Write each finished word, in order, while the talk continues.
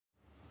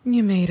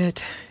You made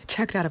it.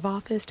 Checked out of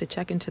office to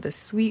check into the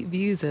sweet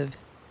views of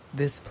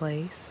this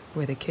place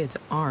where the kids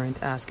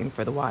aren't asking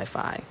for the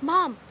Wi-Fi.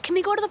 Mom, can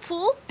we go to the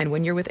pool? And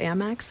when you're with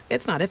Amex,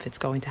 it's not if it's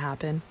going to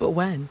happen, but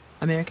when.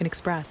 American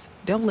Express.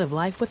 Don't live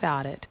life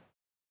without it.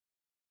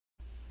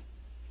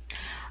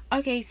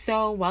 Okay,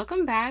 so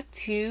welcome back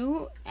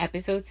to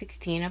episode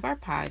 16 of our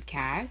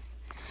podcast.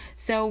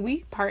 So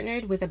we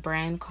partnered with a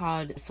brand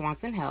called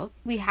Swanson Health.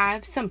 We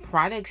have some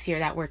products here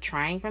that we're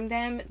trying from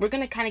them. We're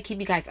going to kind of keep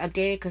you guys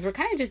updated because we're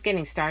kind of just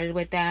getting started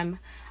with them.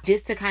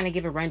 Just to kind of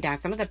give a rundown,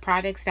 some of the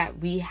products that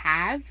we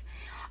have: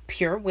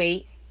 Pure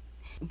Weight,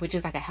 which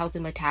is like a healthy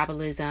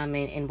metabolism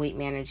and weight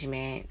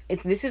management.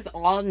 This is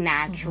all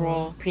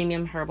natural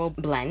premium herbal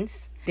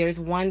blends. There's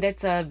one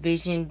that's a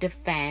Vision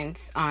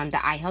Defense, the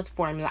eye health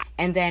formula.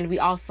 And then we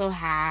also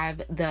have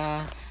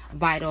the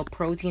Vital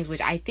Proteins,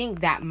 which I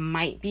think that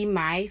might be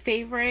my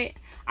favorite.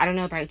 I don't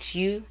know about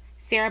you,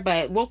 Sarah,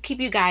 but we'll keep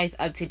you guys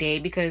up to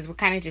date because we're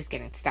kind of just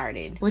getting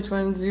started. Which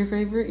one's your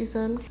favorite, you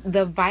said?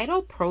 The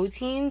Vital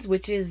Proteins,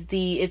 which is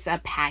it's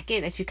a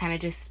packet that you kind of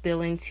just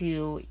spill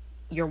into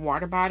your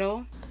water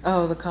bottle.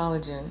 Oh, the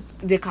collagen.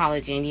 The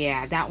collagen,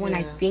 yeah. That one,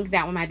 I think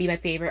that one might be my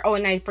favorite. Oh,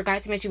 and I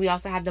forgot to mention we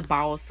also have the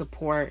bowel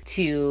support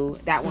too.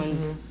 That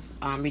one's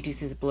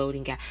reduces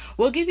bloating.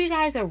 We'll give you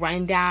guys a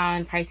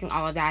rundown, pricing,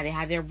 all of that. They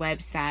have their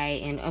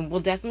website, and we'll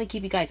definitely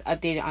keep you guys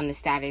updated on the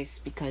status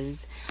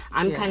because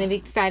I'm kind of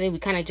excited. We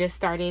kind of just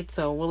started,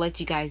 so we'll let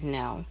you guys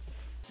know.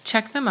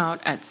 Check them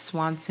out at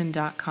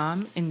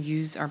swanson.com and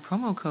use our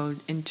promo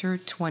code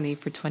INTER20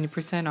 for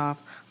 20% off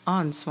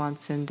on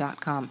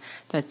swanson.com.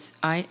 That's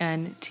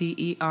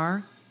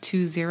INTER20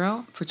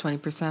 for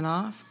 20%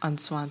 off on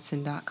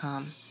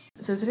swanson.com.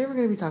 So today we're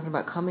going to be talking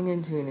about coming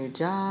into a new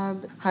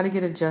job, how to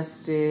get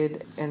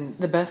adjusted, and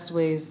the best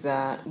ways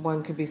that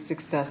one could be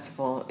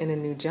successful in a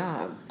new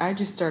job. I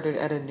just started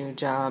at a new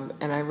job,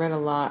 and I read a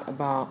lot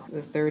about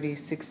the 30,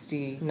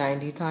 60,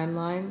 90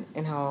 timeline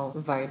and how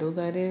vital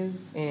that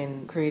is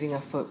in creating a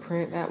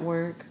footprint at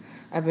work.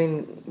 I've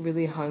been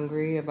really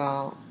hungry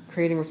about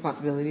creating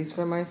responsibilities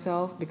for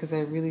myself because I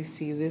really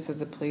see this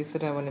as a place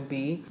that I want to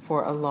be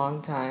for a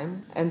long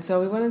time. And so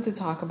we wanted to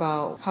talk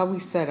about how we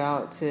set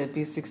out to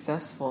be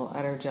successful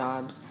at our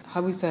jobs,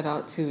 how we set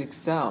out to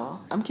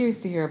excel. I'm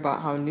curious to hear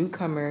about how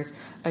newcomers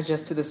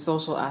adjust to the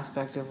social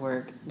aspect of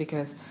work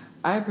because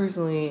I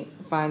personally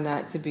find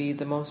that to be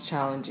the most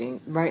challenging.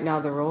 Right now,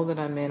 the role that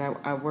I'm in,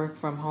 I work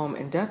from home,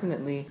 and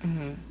definitely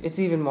it's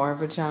even more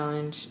of a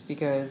challenge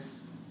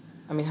because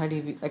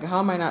how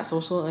am I not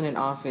social in an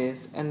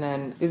office? And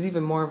then there's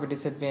even more of a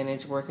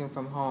disadvantage working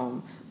from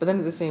home. But then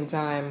at the same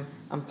time,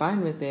 I'm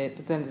fine with it.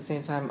 But then at the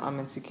same time, I'm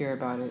insecure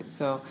about it.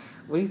 So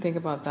what do you think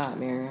about that,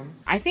 Miriam?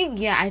 I think,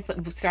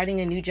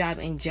 starting a new job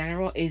in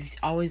general is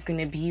always going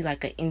to be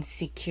like an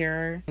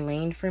insecure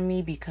lane for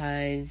me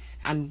because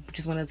I'm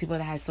just one of those people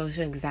that has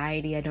social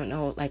anxiety. I don't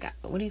know,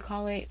 what do you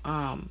call it?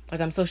 I'm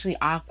socially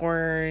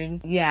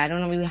awkward. Yeah, I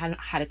don't know really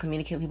how to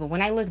communicate with people.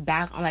 When I look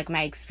back on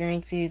my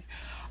experiences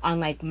on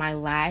my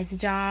last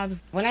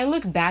jobs, when I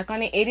look back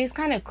on it, it is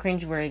kind of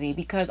cringeworthy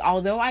because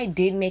although I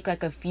did make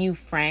a few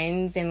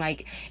friends and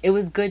it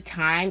was good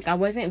times, I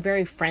wasn't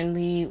very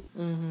friendly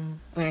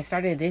when I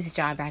started this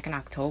job back in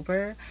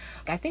October.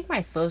 I think my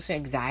social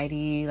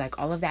anxiety,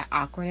 all of that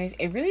awkwardness,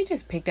 it really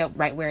just picked up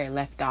right where it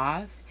left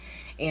off.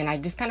 And I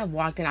just kind of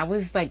walked in. I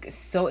was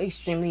so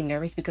extremely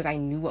nervous because I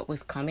knew what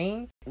was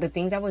coming. The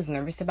things I was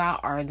nervous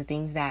about are the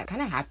things that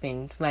kind of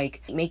happened.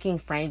 Making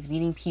friends,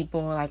 meeting people,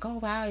 oh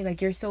wow,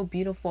 you're so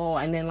beautiful.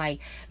 And then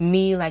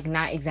me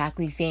not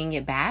exactly saying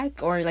it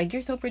back or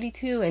you're so pretty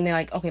too. And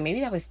then okay,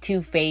 maybe that was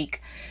too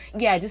fake.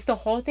 Yeah, just the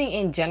whole thing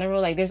in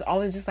general. There's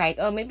always just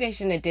oh, maybe I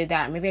shouldn't have did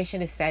that. Maybe I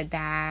should have said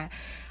that.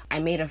 I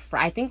made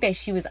I think that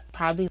she was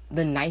probably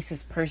the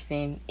nicest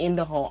person in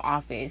the whole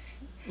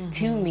office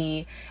to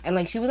me,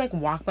 and she would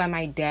walk by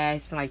my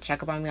desk and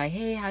check up on me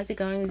hey, how's it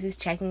going, I was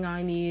just checking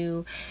on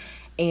you.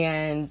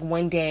 And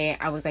one day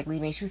I was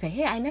leaving, she was like,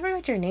 hey, I never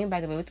got your name, by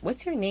the way,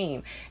 what's your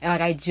name?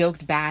 And I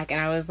joked back and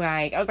I was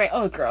like,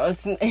 oh girl,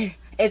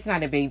 it's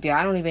not a big deal,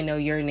 I don't even know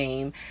your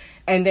name.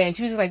 And then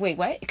she was just like, wait,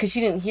 what? Because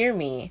she didn't hear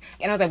me.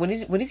 And I was like,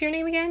 what is your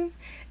name again?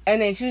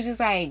 And then she was just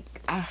like,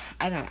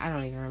 I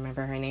don't even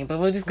remember her name, but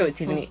we'll just go with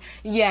Tiffany.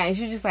 Yeah, and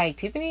she was just like,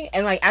 Tiffany?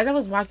 And as I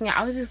was walking out,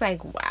 I was just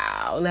like,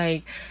 wow,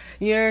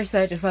 you're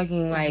such a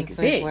fucking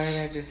bitch. Why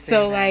did I just say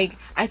so that?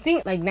 I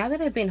think now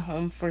that I've been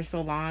home for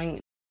so long,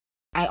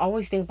 I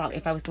always think about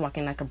if I was to walk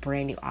in a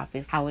brand new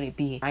office, how would it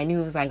be? I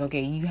knew it was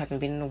okay, you haven't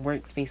been in a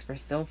workspace for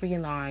so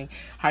freaking long.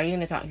 How are you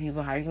gonna talk to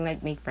people? How are you gonna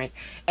make friends?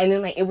 And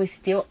then it was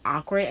still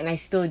awkward, and I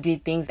still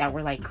did things that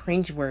were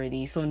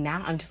cringeworthy. So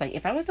now I'm just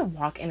if I was to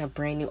walk in a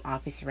brand new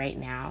office right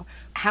now,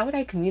 how would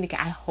I communicate?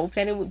 I hope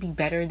that it would be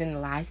better than the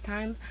last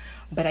time,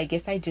 but I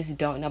guess I just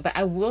don't know. But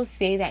I will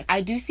say that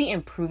I do see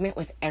improvement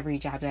with every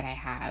job that I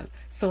have.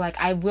 So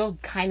I will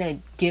kind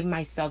of give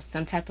myself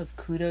some type of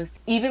kudos,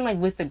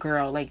 even with the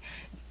girl.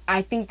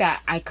 I think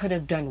that I could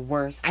have done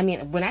worse. I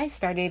mean, when I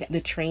started,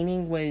 the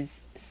training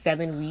was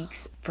 7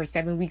 weeks. For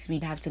 7 weeks,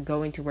 we'd have to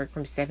go into work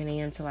from 7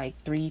 a.m. to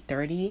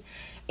 3:30.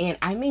 And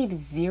I made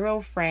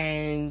zero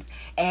friends.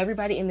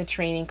 Everybody in the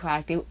training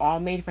class, they all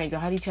made friends. They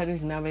all had each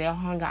other's number. They all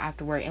hung out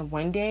after work. And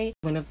one day,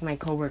 one of my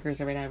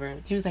coworkers or whatever,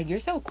 she was like, "You're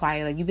so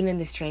quiet. Like, you've been in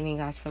this training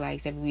class for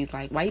like 7 weeks.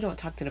 Like, why you don't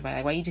talk to nobody?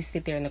 Like, why you just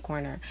sit there in the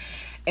corner?"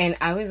 And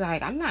I was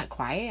like, "I'm not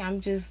quiet. I'm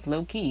just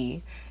low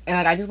key." And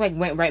like I just like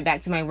went right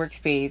back to my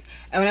workspace.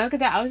 And when I look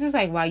at that, I was just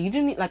like, wow, you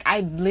didn't, like,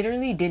 I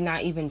literally did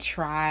not even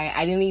try.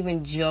 I didn't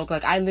even joke.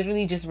 Like, I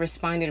literally just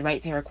responded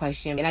right to her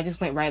question. And I just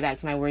went right back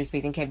to my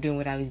workspace and kept doing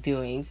what I was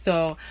doing.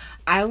 So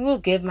I will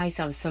give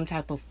myself some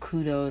type of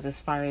kudos as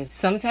far as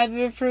some type of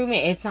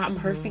improvement. It's not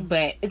perfect,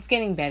 but it's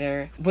getting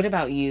better. What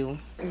about you?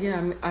 Yeah,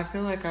 I mean, I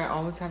feel like I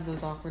always have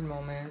those awkward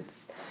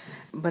moments,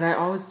 but I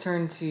always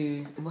turn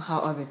to how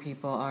other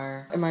people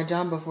are. In my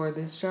job before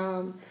this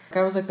job,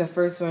 I was like the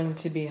first one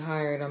to be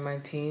hired on my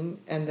team,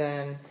 and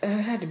then it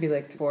had to be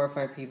like 4 or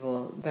 5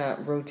 people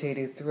that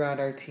rotated throughout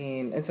our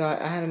team. And so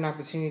I had an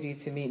opportunity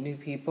to meet new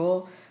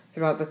people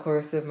throughout the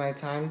course of my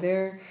time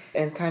there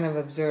and kind of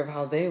observe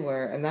how they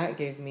were, and that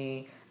gave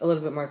me a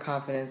little bit more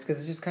confidence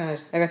because it just kind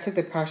of, like, I took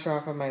the pressure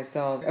off of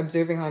myself,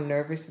 observing how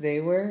nervous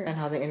they were and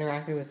how they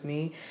interacted with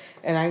me.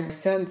 And I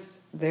sensed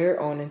their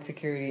own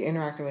insecurity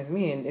interacting with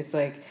me. And it's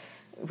like,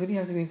 what do you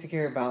have to be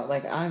insecure about?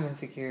 Like, I'm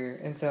insecure.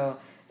 And so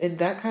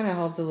that kind of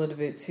helped a little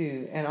bit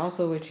too. And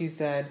also what you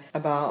said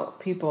about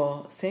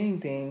people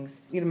saying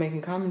things,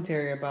 making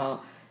commentary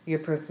about your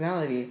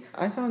personality.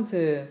 I found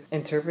to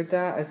interpret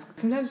that as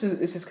sometimes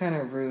it's just kind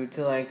of rude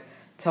to like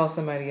tell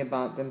somebody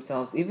about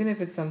themselves, even if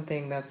it's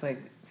something that's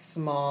like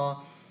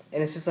small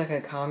and it's just like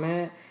a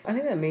comment. I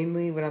think that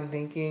mainly what I'm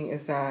thinking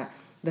is that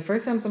the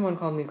first time someone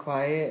called me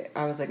quiet,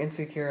 I was like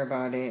insecure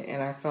about it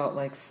and I felt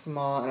like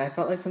small and I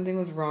felt like something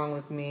was wrong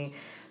with me.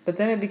 But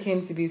then it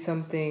became to be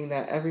something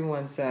that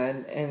everyone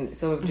said, and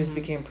so it just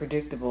became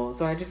predictable.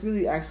 So I just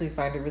really actually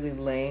find it really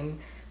lame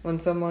when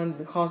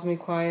someone calls me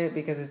quiet,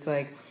 because it's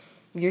like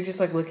you're just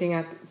like looking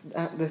at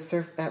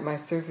my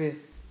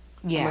surface.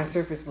 Yeah. My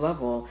surface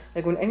level.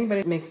 Like when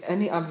anybody makes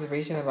any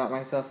observation about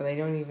myself and they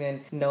don't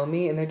even know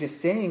me and they're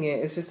just saying it,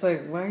 it's just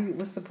like,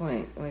 what's the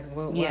point? Like,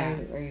 why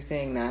are you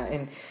saying that?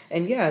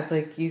 And yeah, it's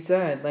like you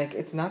said, like,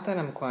 it's not that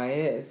I'm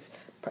quiet.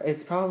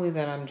 It's probably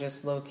that I'm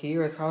just low key,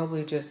 or it's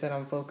probably just that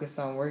I'm focused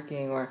on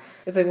working, or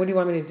it's like, what do you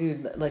want me to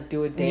do? Like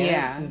do a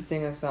dance and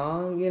sing a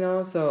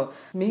song, So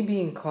me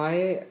being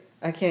quiet,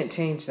 I can't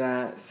change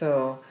that.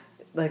 So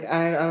like,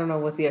 I don't know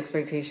what the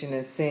expectation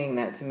is saying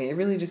that to me. It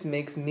really just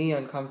makes me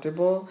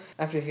uncomfortable.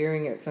 After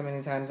hearing it so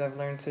many times, I've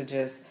learned to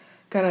just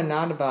kind of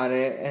nod about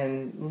it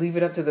and leave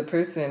it up to the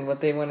person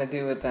what they want to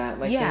do with that.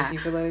 Like, thank you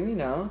for letting me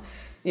know.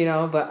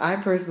 But I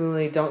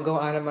personally don't go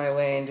out of my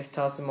way and just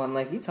tell someone,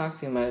 like, you talk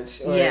too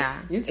much, or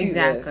you're too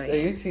this, or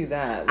you're too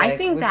that. Like, I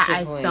think that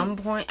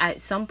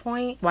at some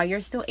point, while you're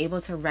still able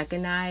to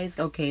recognize,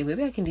 okay,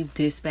 maybe I can do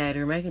this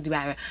better, maybe I can do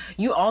better,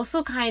 you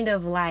also kind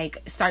of,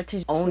 like, start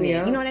to own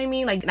it. You know what I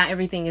mean? Like, not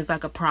everything is,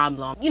 like, a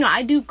problem.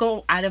 I do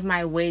go out of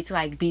my way to,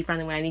 like, be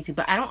friendly when I need to,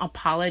 but I don't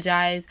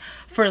apologize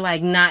for,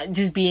 like, not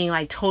just being,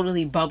 like,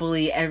 totally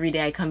bubbly every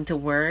day I come to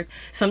work.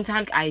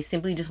 Sometimes I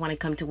simply just want to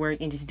come to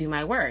work and just do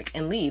my work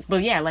and leave.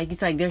 But yeah, like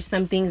it's like there's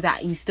some things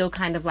that you still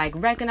kind of like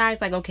recognize,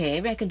 like, okay,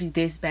 maybe I can do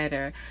this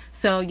better.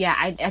 So yeah,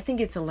 I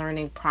think it's a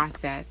learning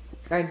process.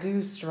 I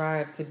do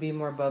strive to be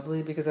more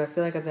bubbly, because I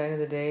feel like at the end of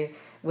the day,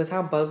 with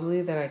how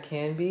bubbly that I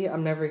can be,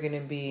 I'm never going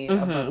to be a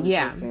bubbly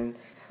person.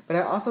 But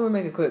I also would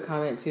make a quick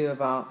comment too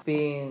about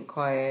being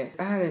quiet.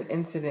 I had an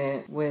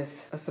incident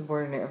with a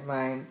subordinate of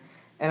mine,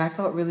 and I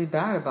felt really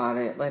bad about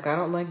it. Like, I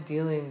don't like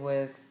dealing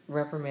with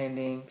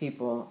reprimanding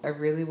people. I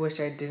really wish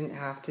I didn't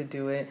have to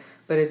do it,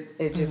 but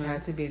it just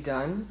had to be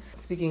done.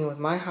 Speaking with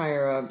my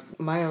higher ups,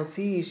 my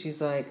LT,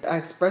 she's like, I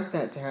expressed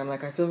that to her. I'm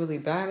like, I feel really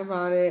bad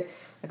about it.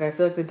 Like, I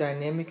feel like the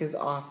dynamic is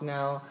off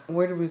now.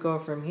 Where do we go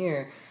from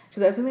here?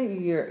 She's like, I think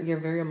that you're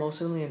very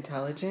emotionally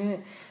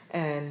intelligent.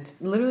 And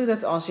literally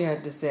that's all she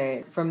had to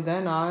say. From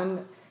then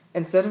on,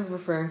 instead of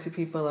referring to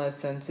people as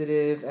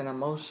sensitive and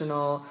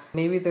emotional,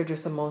 maybe they're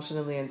just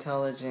emotionally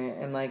intelligent,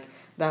 and like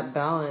that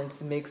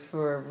balance makes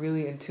for a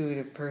really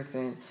intuitive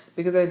person.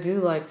 Because I do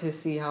like to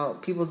see how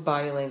people's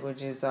body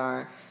languages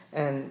are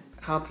and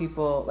how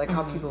people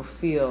how people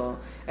feel.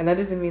 And that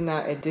doesn't mean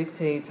that it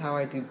dictates how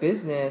I do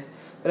business,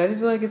 but I just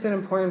feel like it's an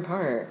important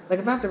part. Like,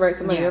 if I have to write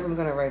somebody up, I'm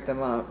going to write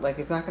them up. Like,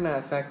 it's not going to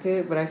affect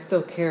it, but I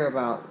still care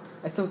about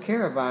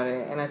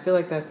it. And I feel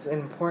like that's an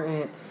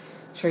important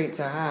trait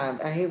to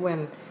have. I hate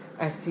when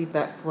I see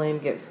that flame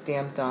get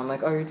stamped on,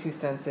 like, oh, you're too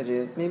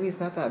sensitive. Maybe it's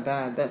not that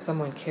bad that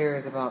someone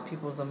cares about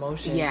people's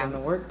emotions in the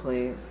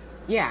workplace.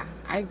 Yeah,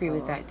 I agree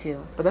with that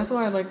too. But that's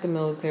why I like the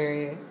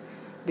military,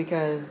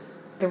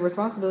 because the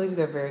responsibilities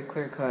are very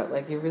clear-cut.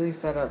 Like, you're really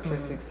set up for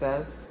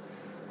success,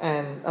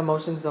 and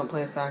emotions don't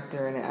play a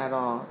factor in it at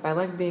all. I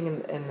like being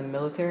in the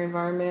military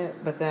environment,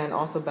 but then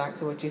also back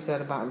to what you said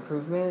about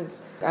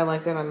improvements, I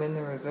like that I'm in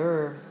the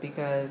reserves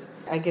because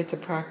I get to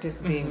practice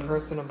being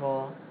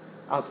personable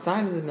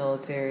outside of the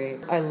military.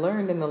 I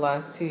learned in the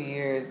last 2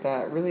 years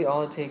that really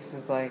all it takes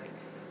is like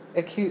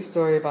a cute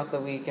story about the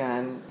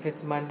weekend. If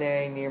it's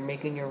Monday and you're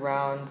making your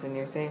rounds and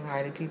you're saying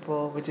hi to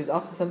people, which is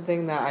also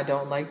something that I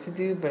don't like to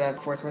do, but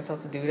I've forced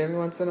myself to do it every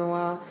once in a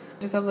while.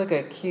 Just have like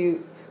a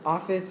cute,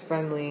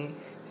 office-friendly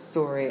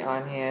story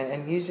on hand.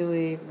 And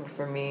usually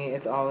for me,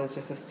 it's always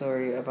just a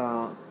story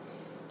about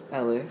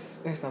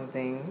Ellis or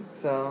something.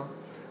 So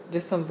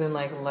just something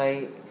like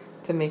light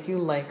to make you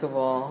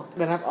likable.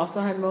 But I've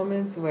also had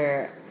moments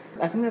where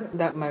I think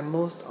that my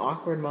most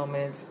awkward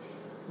moments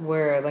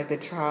were like the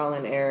trial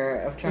and error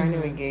of trying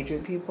to engage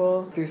with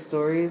people through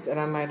stories, and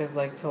I might have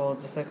like told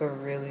just like a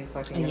really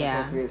fucking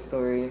inappropriate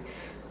story,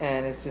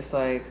 and it's just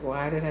like,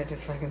 why did I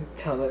just fucking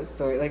tell that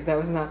story? Like that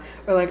was not,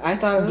 or like I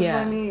thought it was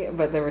funny,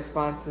 but the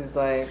response is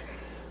like,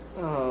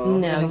 oh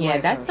no, yeah,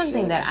 like, that's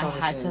something shit, that I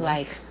had to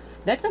like.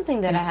 That's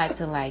something that I had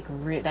to like.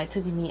 That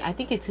took me. I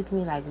think it took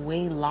me like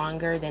way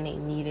longer than it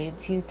needed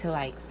to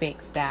like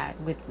fix that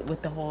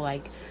with the whole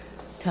like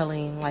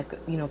telling like,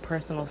 you know,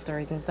 personal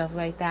stories and stuff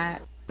like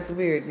that. It's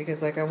weird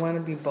because like I want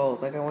to be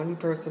both. Like I want to be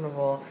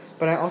personable,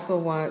 but I also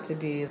want to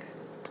be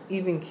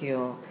even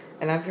keel.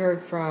 And I've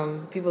heard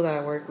from people that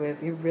I work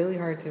with, you're really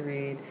hard to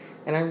read.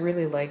 And I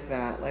really like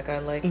that. Like I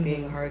like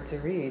being hard to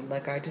read.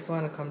 Like I just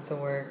want to come to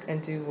work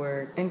and do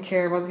work and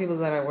care about the people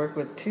that I work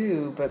with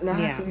too, but not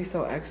have to be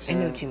so extra. I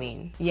know what you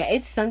mean. Yeah,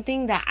 it's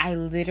something that I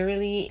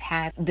literally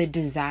had the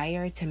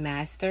desire to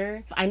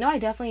master. I know I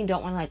definitely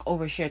don't want to like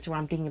overshare to where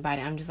I'm thinking about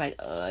it. I'm just like,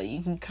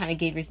 you kind of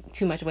gave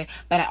too much away.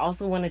 But I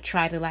also want to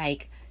try to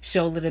like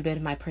show a little bit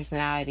of my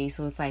personality.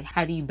 So it's like,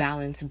 how do you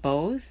balance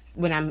both?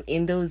 When I'm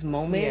in those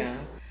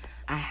moments,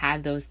 I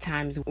have those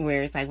times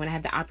where it's like, when I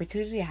have the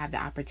opportunity, I have the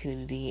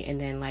opportunity. And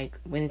then like,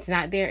 when it's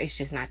not there, it's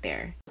just not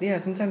there. Yeah,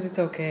 sometimes it's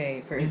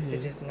okay for it to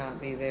just not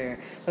be there.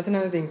 That's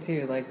another thing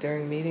too. Like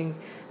during meetings,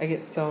 I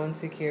get so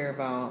insecure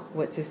about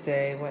what to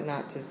say, what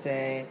not to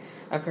say.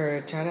 I've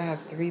heard try to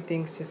have 3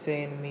 things to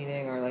say in a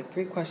meeting, or like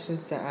 3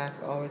 questions to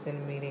ask always in a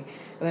meeting.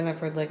 And then I've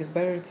heard like it's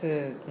better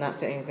to not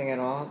say anything at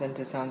all than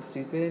to sound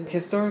stupid.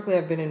 Historically,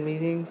 I've been in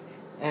meetings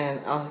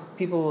and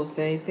people will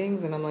say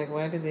things and I'm like,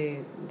 why did they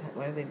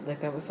like,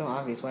 that was so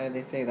obvious, why did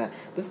they say that?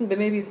 But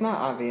maybe it's not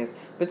obvious.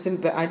 But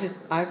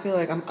I feel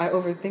like I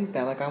overthink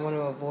that. Like I want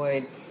to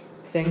avoid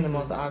saying the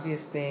most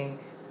obvious thing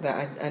that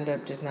I end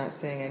up just not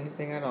saying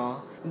anything at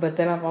all. But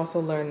then I've also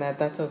learned that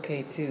that's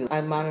okay too. I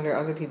monitor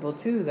other people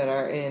too that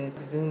are in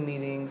Zoom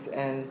meetings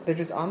and they're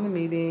just on the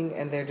meeting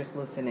and they're just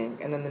listening.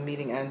 And then the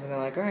meeting ends and they're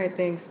like, all right,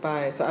 thanks,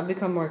 bye. So I've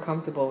become more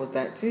comfortable with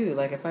that too.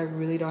 Like if I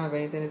really don't have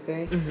anything to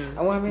say,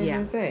 I won't have anything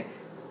to say.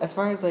 As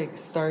far as like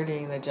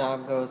starting the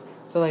job goes,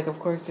 so like of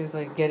course there's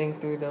like getting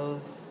through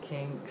those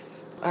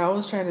kinks. I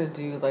always try to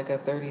do like a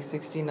 30,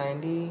 60,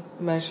 90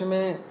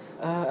 measurement.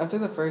 After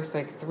the first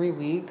like 3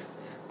 weeks,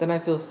 then I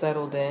feel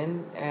settled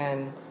in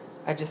and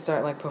I just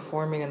start like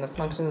performing in the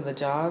function of the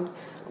jobs.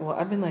 Well,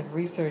 I've been like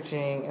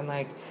researching and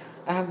like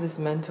I have this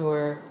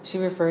mentor. She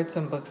referred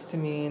some books to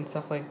me and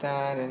stuff like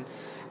that, and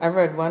I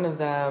read one of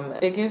them.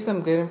 It gave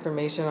some good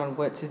information on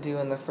what to do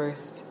in the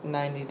first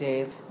 90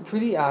 days.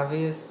 Pretty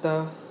obvious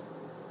stuff.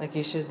 Like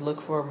you should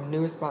look for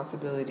new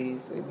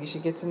responsibilities. You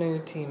should get to know your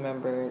team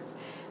members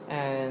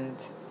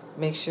and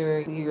make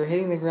sure you're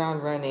hitting the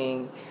ground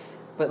running.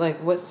 But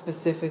like what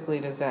specifically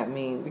does that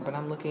mean? But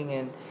I'm looking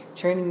in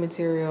training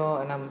material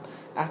and I'm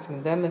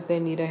asking them if they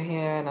need a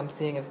hand. I'm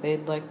seeing if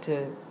they'd like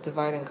to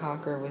divide and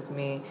conquer with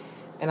me.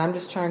 And I'm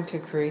just trying to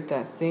create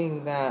that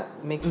thing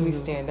that makes me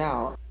stand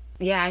out.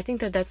 Yeah, I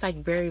think that that's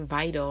like very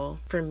vital.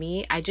 For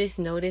me, I just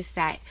noticed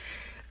that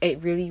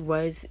it really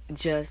was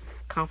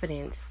just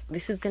confidence.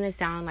 This is going to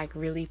sound like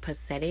really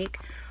pathetic,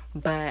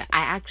 but I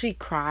actually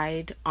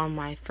cried on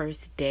my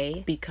first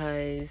day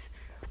because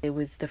it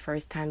was the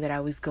first time that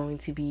I was going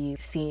to be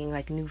seeing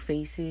like new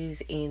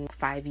faces in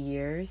 5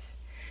 years.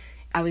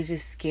 I was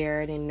just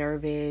scared and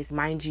nervous.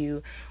 Mind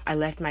you, I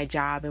left my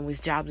job and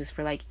was jobless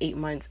for like 8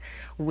 months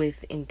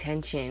with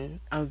intention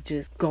of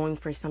just going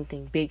for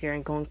something bigger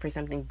and going for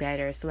something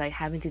better. So like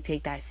having to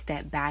take that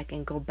step back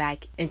and go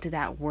back into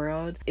that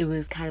world, it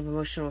was kind of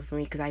emotional for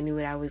me because I knew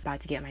what I was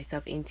about to get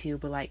myself into.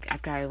 But like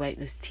after I wiped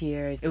those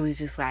tears, it was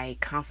just like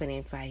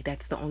confidence. Like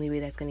that's the only way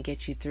that's going to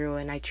get you through.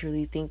 And I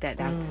truly think that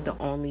that's the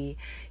only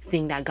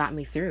thing that got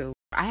me through.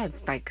 I have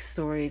like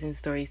stories and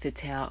stories to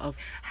tell of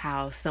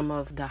how some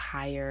of the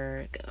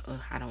higher,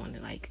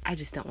 I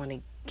just don't want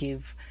to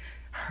give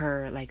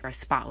her like a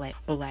spotlight,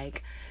 but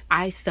like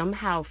I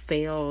somehow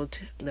failed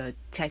the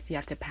test you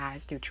have to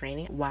pass through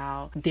training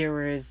while there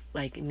was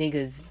like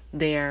niggas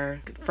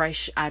there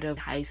fresh out of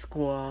high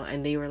school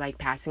and they were like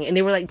passing and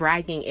they were like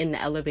bragging in the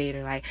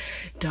elevator like,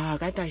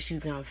 dog, I thought she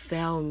was gonna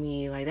fail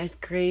me, like that's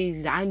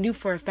crazy. I knew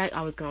for a fact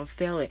I was gonna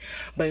fail it,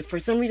 but for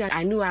some reason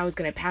I knew I was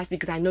gonna pass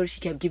because I noticed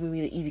she kept giving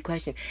me the easy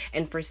question,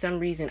 and for some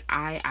reason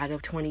I, out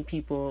of 20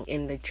 people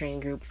in the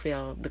training group,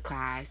 failed the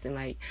class. And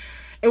like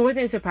it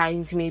wasn't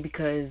surprising to me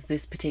because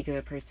this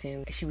particular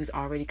person, she was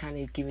already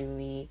kind of giving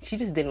me, she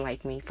just didn't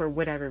like me for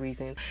whatever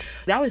reason.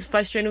 That was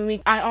frustrating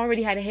me. I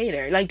already had a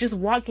hater. Like, just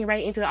walking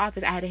right into the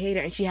office, I had a hater,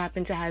 and she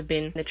happened to have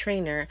been the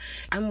trainer.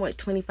 I'm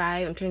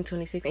 25, I'm turning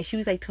 26, and she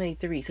was like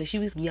 23, so she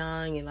was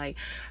young, and like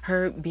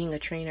her being a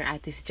trainer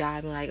at this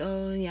job, and like,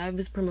 oh yeah, I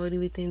was promoted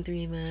within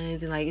 3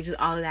 months, and like just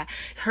all of that,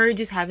 her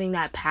just having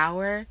that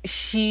power,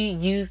 she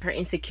used her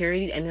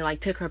insecurities and then like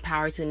took her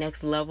power to the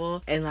next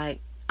level. And like,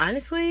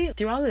 honestly,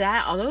 through all of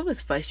that, although it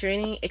was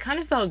frustrating, it kind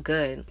of felt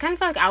good. It kind of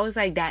felt like I was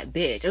like that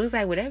bitch. It was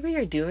like, whatever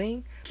you're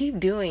doing, keep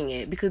doing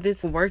it because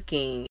it's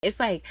working. It's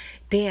like,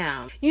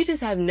 damn, you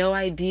just have no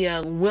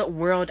idea what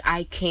world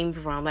I came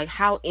from, like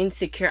how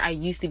insecure I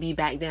used to be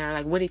back then, or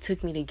like what it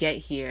took me to get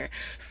here.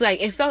 So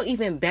like, it felt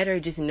even better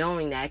just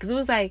knowing that, because it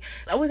was like,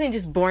 I wasn't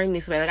just born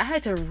this way. Like, I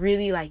had to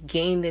really like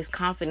gain this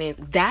confidence.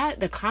 That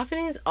the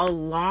confidence,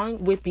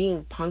 along with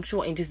being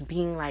punctual and just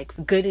being like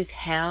good as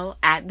hell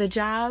at the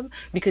job,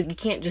 because you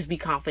can't just be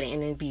confident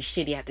and then be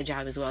shitty at the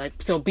job as well.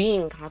 Like, so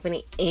being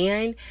confident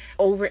and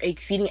over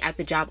exceeding at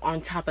the job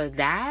on top of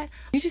that,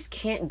 you just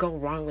can't go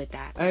wrong with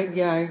that. I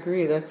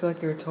agree. That's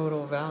like your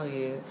total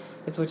value.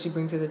 It's what you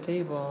bring to the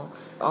table.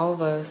 All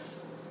of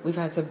us, we've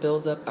had to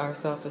build up our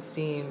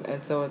self-esteem,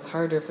 and so it's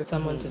harder for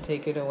someone to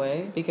take it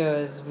away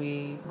because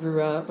we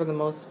grew up, for the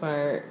most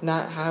part,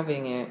 not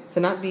having it. To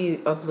not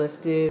be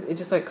uplifted, it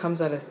just like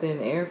comes out of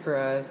thin air for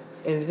us,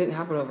 and it didn't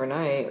happen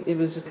overnight. It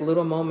was just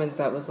little moments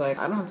that was like,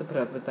 I don't have to put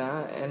up with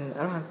that, and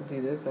I don't have to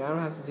do this, and I don't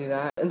have to do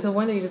that, until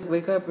one day you just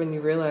wake up and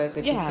you realize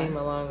that you came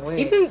a long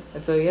way.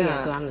 And so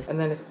and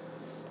then it's,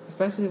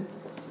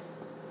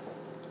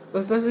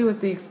 especially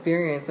with the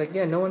experience, like,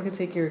 no one can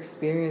take your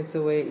experience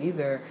away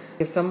either.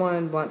 If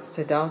someone wants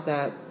to doubt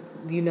that,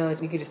 you know,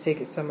 you could just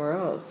take it somewhere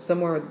else,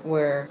 somewhere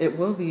where it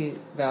will be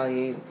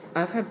valued.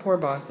 I've had poor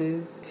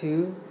bosses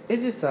too.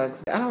 It just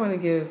sucks. I don't want to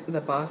give the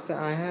boss that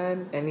I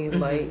had any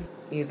light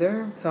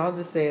either. So I'll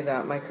just say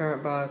that my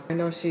current boss, I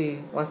know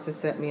she wants to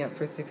set me up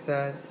for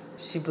success.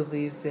 She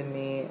believes in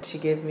me. She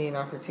gave me an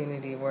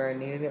opportunity where I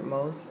needed it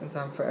most, and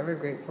so I'm forever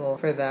grateful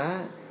for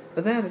that.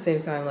 But then at the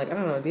same time, like, I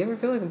don't know, do you ever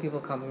feel like when people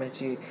compliment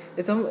you,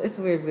 it's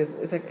weird because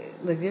it's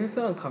like, do you ever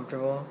feel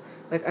uncomfortable?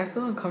 Like, I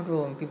feel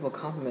uncomfortable when people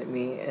compliment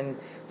me, and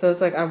so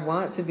it's like I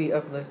want to be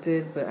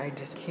uplifted, but I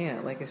just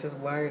can't. Like, it's just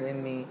wired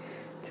in me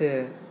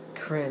to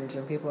cringe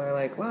when people are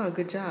like, wow,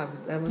 good job.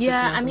 That was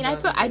I mean,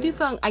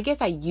 I guess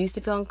I used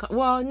to feel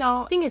well,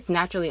 no, I think it's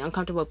naturally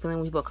uncomfortable feeling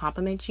when people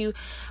compliment you,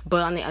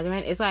 but on the other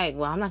end, it's like,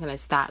 well, I'm not gonna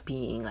stop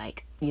being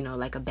like, you know,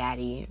 like a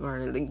baddie,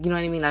 or like, you know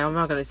what I mean? Like, I'm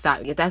not gonna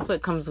stop. If that's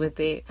what comes with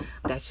it,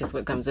 that's just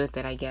what comes with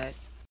it, I guess.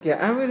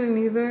 Yeah, I wouldn't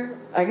either.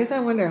 I guess I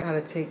wonder how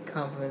to take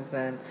compliments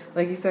then.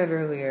 Like you said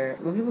earlier,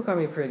 when people call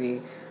me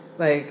pretty,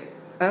 like,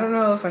 I don't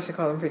know if I should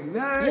call them pretty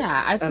back.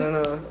 Yeah, I don't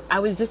know. I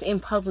was just in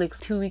Publix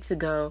 2 weeks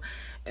ago,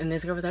 and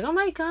this girl was like, oh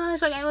my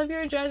gosh, like, I love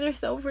your dress, you're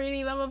so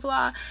pretty, blah, blah,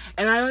 blah.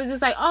 And I was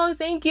just like, oh,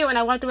 thank you. And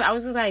I walked away, I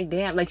was just like,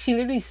 damn. Like, she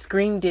literally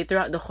screamed it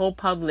throughout the whole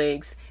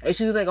Publix. And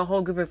she was like a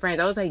whole group of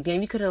friends. I was like,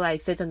 damn, you could have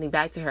like said something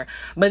back to her.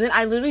 But then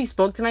I literally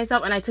spoke to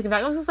myself and I took it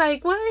back. I was just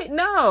like, what?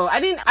 No,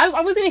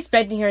 I wasn't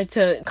expecting her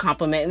to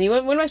compliment me.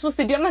 What am I supposed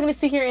to do? I'm not going to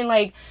sit here and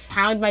like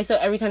pound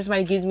myself every time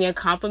somebody gives me a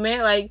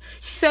compliment. Like,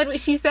 she said what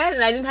she said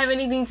and I didn't have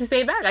anything to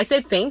say back. I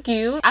said, thank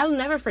you. I'll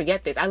never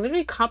forget this. I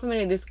literally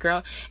complimented this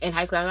girl in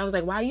high school and I was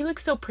like, wow, you look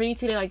so pretty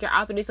today. Like, your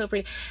outfit is so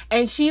pretty.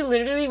 And she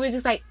literally was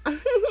just like,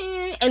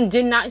 and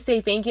did not say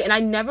thank you. And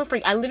I never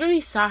forget. I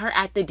literally saw her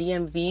at the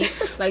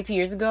DMV like 2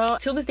 years ago.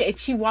 Till this day, if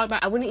she walked by,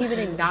 I wouldn't even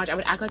acknowledge. I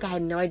would act like I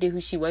had no idea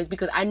who she was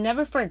because I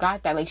never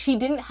forgot that. Like, she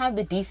didn't have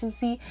the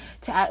decency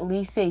to at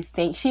least say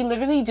thank. She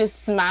literally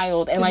just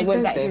smiled and like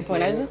went back to her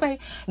point. I was just like,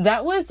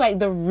 that was like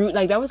the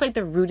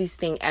rudest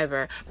thing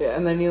ever. Yeah,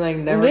 and then you like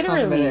never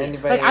complimented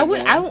anybody.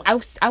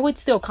 Like, I would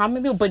still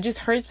compliment people, but just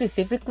her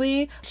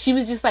specifically, she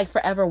was just like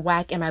forever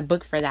whack in my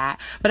book for that.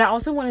 But I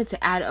also wanted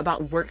to add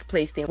about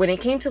workplace thing. When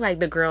it came to like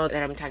the girl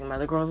that I'm talking about,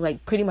 the girl who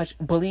like pretty much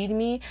bullied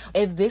me.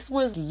 If this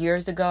was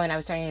years ago and I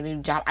was starting a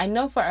new job, I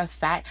know for a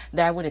fact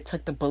that I would have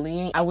took the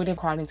bullying. I would have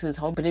crawled into this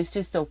hole. But it's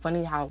just so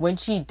funny how when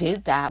she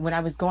did that, when I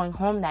was going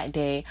home that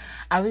day,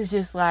 I was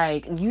just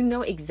like, you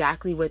know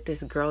exactly what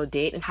this girl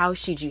did and how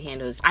should you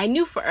handle this? I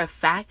knew for a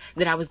fact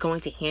that I was going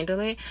to handle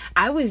it.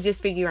 I was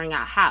just figuring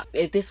out how.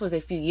 If this was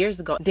a few years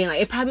ago, then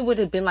like, it probably would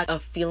have been like a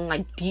feeling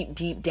like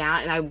deep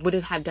down, and I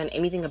wouldn't have done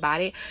anything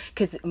about it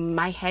because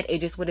my head, it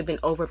just would have been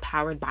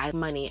overpowered by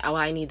money. Oh,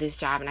 I need this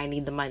job and I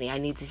need the money. I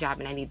need this job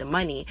and I need the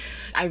money.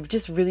 I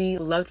just really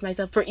loved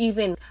myself for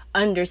even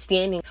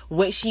understanding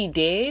what she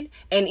did,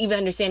 and even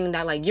understanding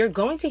that like, you're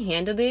going to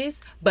handle this,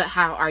 but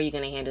how are you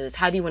going to handle this?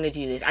 How do you want to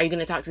do this? Are you going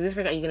to talk to this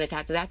person? Are you going to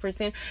talk to that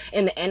person?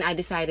 In the end, I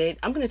decided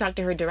I'm going to talk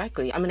to her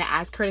directly. I'm going to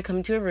ask her to come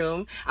into a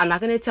room. I'm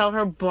not going to tell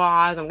her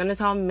boss. I'm going to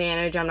tell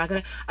manager. I'm not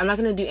going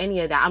to do any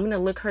of that. I'm going to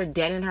look her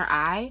dead in her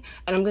eye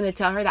and I'm going to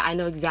tell her that I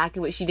know exactly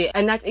what she did.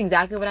 And that's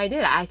exactly what I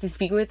did. I asked to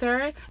speak with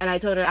her, and I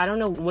told her, I don't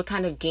know what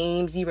kind of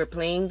games you were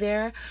playing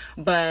there,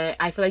 but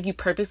I feel like you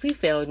purposely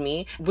failed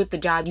me. With the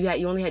job,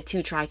 you only had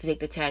 2 tries to take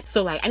the test.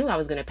 So, like, I knew I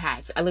was going to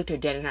pass. I looked her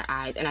dead in her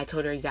eyes, and I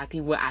told her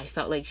exactly what I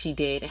felt like she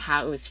did and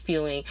how it was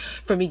feeling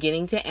from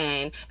beginning to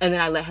end. And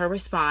then I let her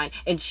respond,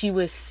 and she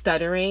was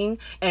stuttering,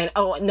 and,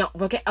 oh, no,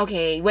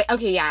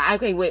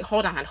 wait,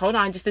 hold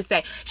on, just to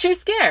say. She was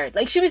scared.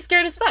 Like, she was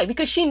scared as fuck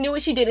because she knew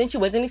what she did, and she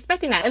wasn't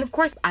expecting that. And, of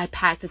course, I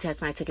passed the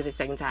test when I took it the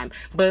second time.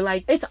 But,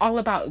 like, it's all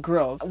about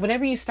growth.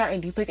 Whenever you start a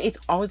new place, it's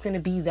always going to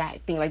be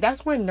that thing. Like,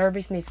 that's where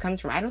nervousness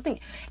comes from. I don't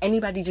think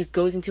anybody just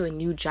goes into a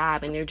new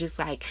job and they're just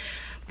like,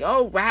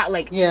 oh, wow.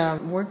 Like, yeah,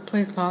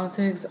 workplace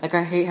politics. Like,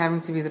 I hate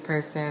having to be the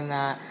person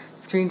that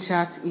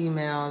screenshots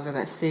emails or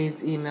that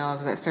saves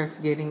emails or that starts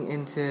getting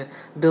into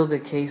build a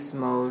case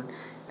mode.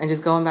 And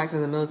just going back to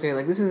the military,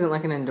 like, this isn't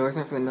like an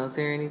endorsement for the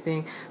military or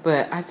anything,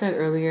 but I said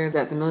earlier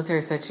that the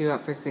military sets you up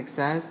for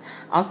success.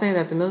 I'll say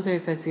that the military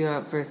sets you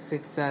up for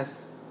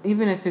success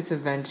even if it's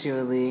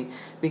eventually,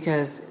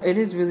 because it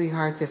is really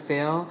hard to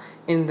fail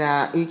in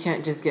that you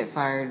can't just get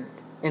fired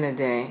in a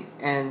day.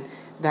 And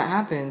that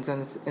happens in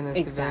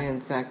the civilian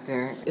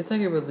sector. It's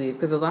like a relief,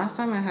 because the last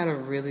time I had a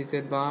really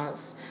good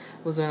boss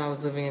was when I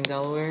was living in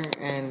Delaware,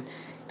 and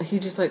he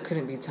just, like,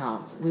 couldn't be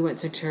topped. We went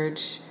to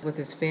church with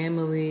his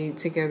family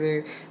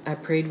together. I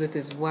prayed with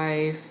his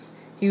wife.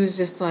 He was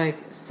just, like,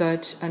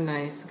 such a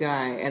nice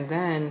guy. And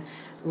then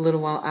a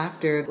little while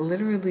after,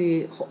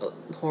 literally,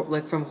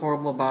 like, from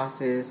horrible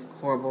bosses,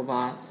 horrible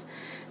boss.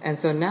 And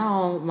so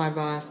now my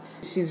boss,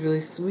 she's really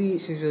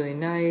sweet, she's really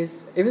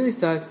nice. It really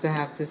sucks to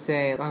have to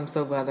say, I'm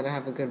so glad that I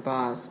have a good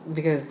boss,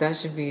 because that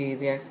should be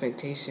the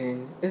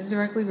expectation. It's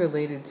directly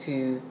related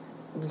to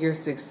your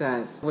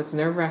success. What's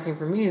nerve-wracking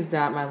for me is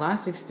that my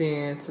last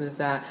experience was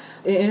that,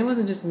 and it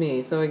wasn't just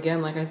me. So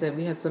again, like I said,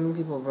 we had so many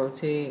people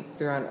rotate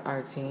throughout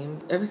our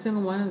team. Every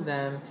single one of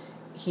them,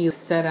 he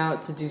set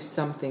out to do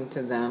something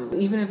to them.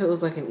 Even if it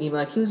was like an email,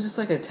 like he was just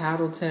like a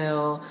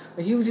tattletale,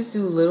 or he would just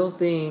do little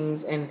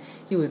things, and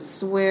he would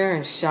swear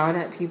and shout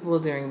at people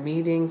during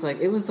meetings. Like,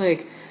 it was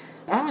like,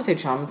 I don't want to say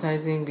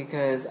traumatizing,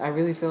 because I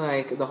really feel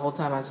like the whole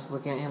time I was just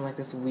looking at him like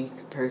this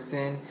weak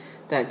person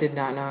that did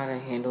not know how to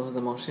handle his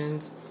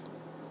emotions.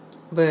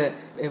 But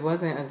it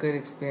wasn't a good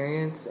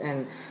experience,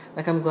 and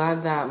like, I'm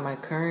glad that my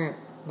current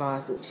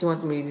boss, she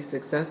wants me to be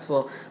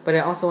successful, but I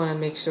also want to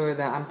make sure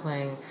that I'm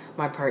playing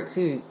my part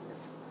too.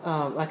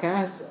 Like, I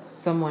asked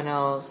someone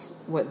else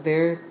what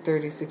their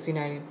 30, 60,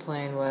 90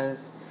 plan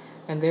was,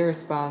 and their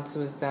response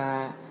was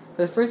that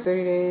for the first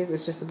 30 days,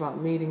 it's just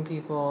about meeting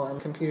people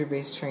and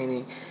computer-based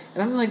training.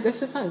 And I'm like,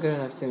 that's just not good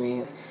enough to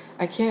me.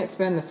 I can't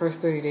spend the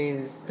first 30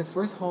 days, the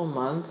first whole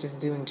month, just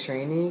doing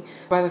training.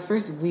 By the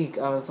first week,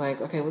 I was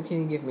like, okay, what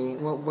can you give me?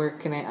 What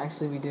work can I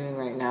actually be doing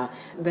right now?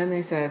 Then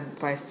they said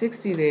by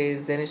 60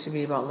 days, then it should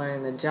be about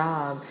learning the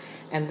job.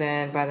 And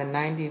then by the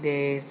 90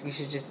 days, you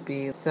should just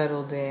be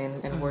settled in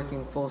and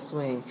working full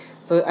swing.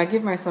 So I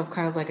give myself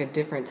kind of like a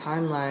different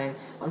timeline.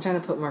 I'm trying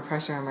to put more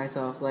pressure on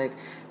myself. Like,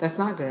 that's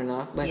not good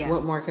enough. Like,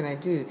 what more can I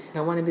do?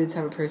 I want to be the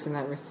type of person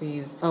that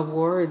receives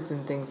awards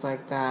and things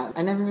like that.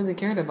 I never really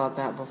cared about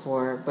that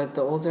before. But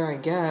the older I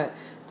get,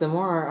 the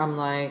more I'm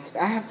like,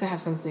 I have to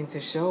have something to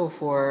show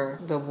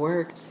for the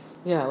work.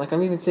 Yeah, like,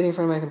 I'm even sitting in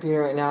front of my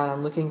computer right now, and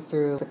I'm looking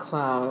through the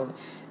cloud,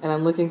 and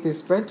I'm looking through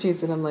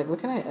spreadsheets, and I'm like, what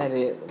can I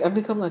edit? I've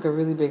become like a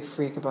really big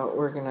freak about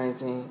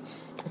organizing.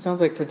 It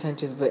sounds like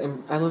pretentious, but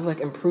I love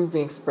like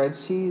improving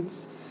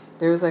spreadsheets.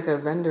 There was like a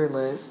vendor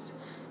list.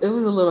 It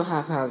was a little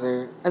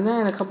haphazard. And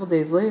then a couple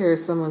days later,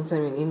 someone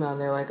sent me an email, and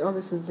they're like, oh,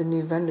 this is the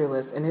new vendor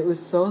list. And it was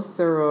so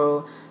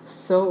thorough,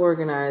 so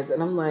organized.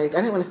 And I'm like,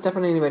 I didn't want to step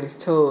on anybody's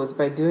toes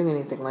by doing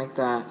anything like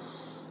that.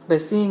 But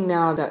seeing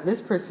now that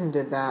this person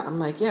did that, I'm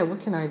like, yeah,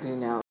 what can I do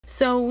now?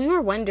 So we were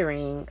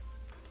wondering,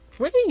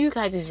 what are you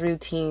guys'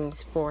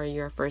 routines for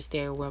your first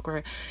day of work?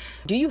 Or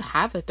do you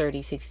have a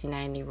 30, 60,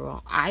 90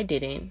 rule? I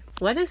didn't.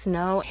 Let us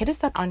know. Hit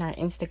us up on our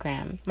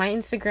Instagram. My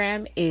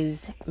Instagram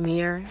is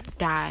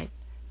mir.estime.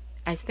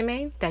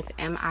 That's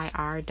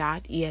MIR.ESTIME.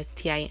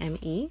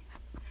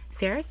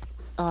 Sarah's?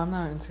 Oh, I'm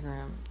not on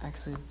Instagram. I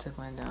actually took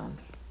mine down.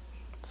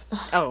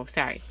 Oh,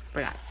 sorry.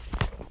 Forgot.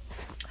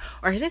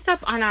 Or hit us up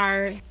on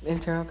our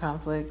Internal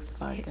Conflicts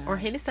Podcast. Or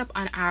hit us up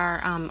on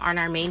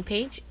our main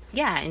page.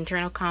 Yeah,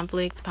 Internal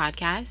Conflicts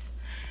Podcast.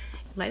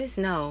 Let us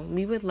know.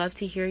 We would love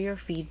to hear your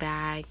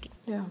feedback.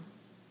 Yeah.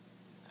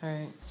 All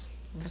right.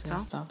 I'm just going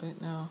to stop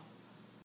it now.